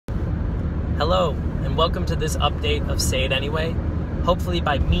Hello, and welcome to this update of Say It Anyway. Hopefully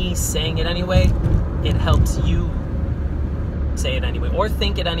by me saying it anyway, it helps you say it anyway, or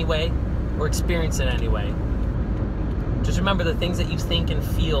think it anyway, or experience it anyway. Just remember, the things that you think and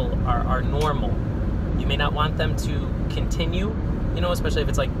feel are normal. You may not want them to continue, especially if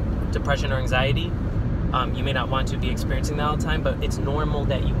it's like depression or anxiety. You may not want to be experiencing that all the time, but it's normal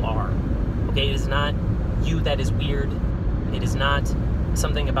that you are. Okay, it is not you that is weird. It is not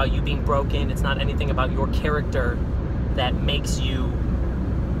something about you being broken. It's not anything about your character that makes you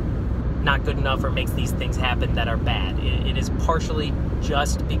not good enough or makes these things happen that are bad. It is partially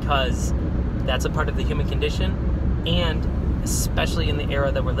just because that's a part of the human condition, and especially in the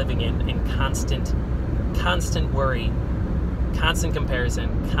era that we're living in constant worry, constant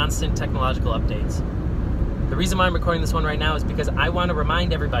comparison, constant technological updates. The reason why I'm recording this one right now is because I want to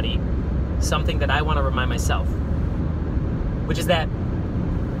remind everybody something that I want to remind myself, which is that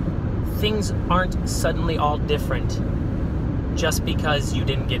things aren't suddenly all different just because you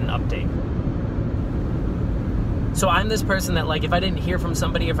didn't get an update. So I'm this person that, like, if I didn't hear from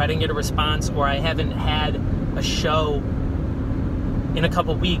somebody, if I didn't get a response, or I haven't had a show in a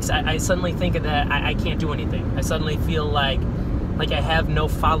couple weeks, I suddenly think that I can't do anything. I suddenly feel like I have no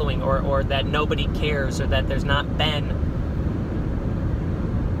following, or that nobody cares, or that there's not been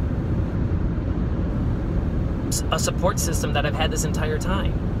a support system that I've had this entire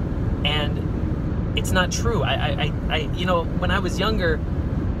time. And it's not true. I when I was younger,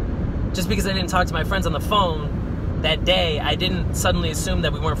 just because I didn't talk to my friends on the phone that day, I didn't suddenly assume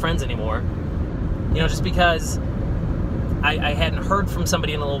that we weren't friends anymore. Just because I hadn't heard from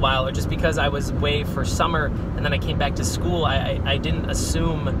somebody in a little while, or just because I was away for summer and then I came back to school, I didn't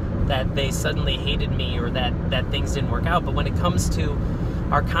assume that they suddenly hated me, or that things didn't work out. But when it comes to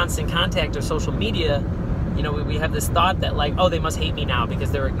our constant contact or social media, we have this thought that, like, oh, they must hate me now because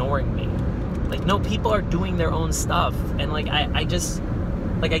they're ignoring me. Like, no, people are doing their own stuff. And, like, I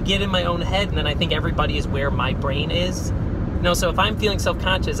get in my own head, and then I think everybody is where my brain is. So if I'm feeling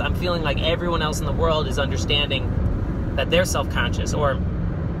self-conscious, I'm feeling like everyone else in the world is understanding that they're self-conscious, or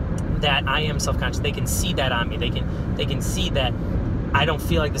that I am self-conscious. They can see that on me. They can see that I don't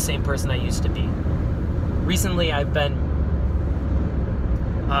feel like the same person I used to be. Recently, I've been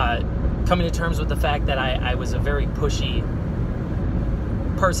coming to terms with the fact that I was a very pushy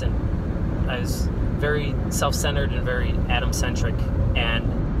person. I was very self-centered and very Adam-centric,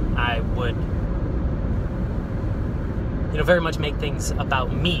 and I would, very much make things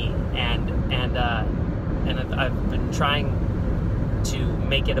about me, and I've been trying to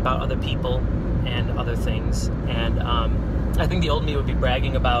make it about other people and other things. And I think the old me would be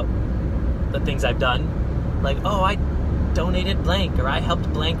bragging about the things I've done, like, oh, I donated blank, or I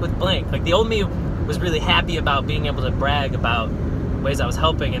helped blank with blank. Like, the old me was really happy about being able to brag about ways I was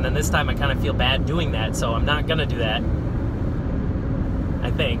helping, and then this time I kind of feel bad doing that, so I'm not gonna do that. I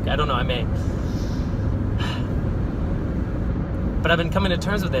think. I don't know, I may. But I've been coming to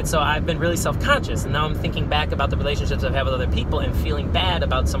terms with it, so I've been really self-conscious, and now I'm thinking back about the relationships I've had with other people and feeling bad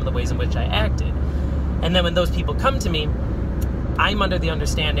about some of the ways in which I acted. And then when those people come to me, I'm under the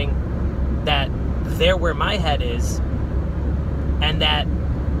understanding that they're where my head is, and that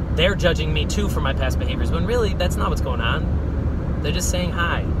they're judging me too for my past behaviors, when really that's not what's going on. They're just saying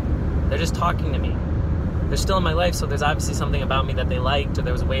hi. They're just talking to me. They're still in my life, so there's obviously something about me that they liked, or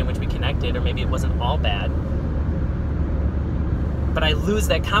there was a way in which we connected, or maybe it wasn't all bad. But I lose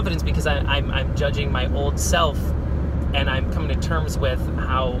that confidence because I'm judging my old self, and I'm coming to terms with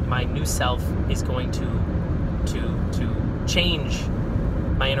how my new self is going to change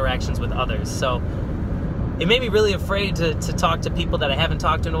my interactions with others. So it made me really afraid to talk to people that I haven't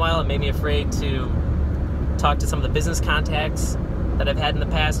talked to in a while. It made me afraid to talk to some of the business contacts that I've had in the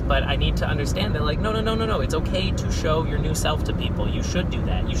past. But I need to understand that, like, no. It's okay to show your new self to people. You should do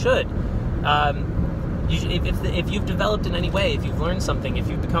that. You should. If you've developed in any way, if you've learned something, if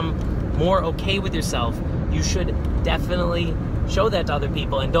you've become more okay with yourself, you should definitely show that to other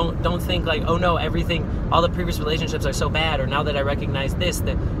people. And don't think like, oh no, all the previous relationships are so bad, or now that I recognize this,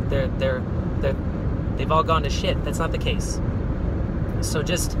 that they've all gone to shit. That's not the case. So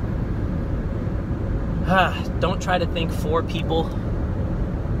just don't try to think for people.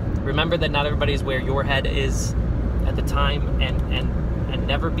 Remember that not everybody is where your head is at the time, and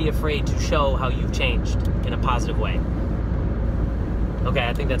never be afraid to show how you've changed in a positive way. Okay,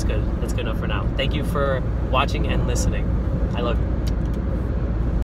 I think that's good. That's good enough for now. Thank you for watching and listening. I love you.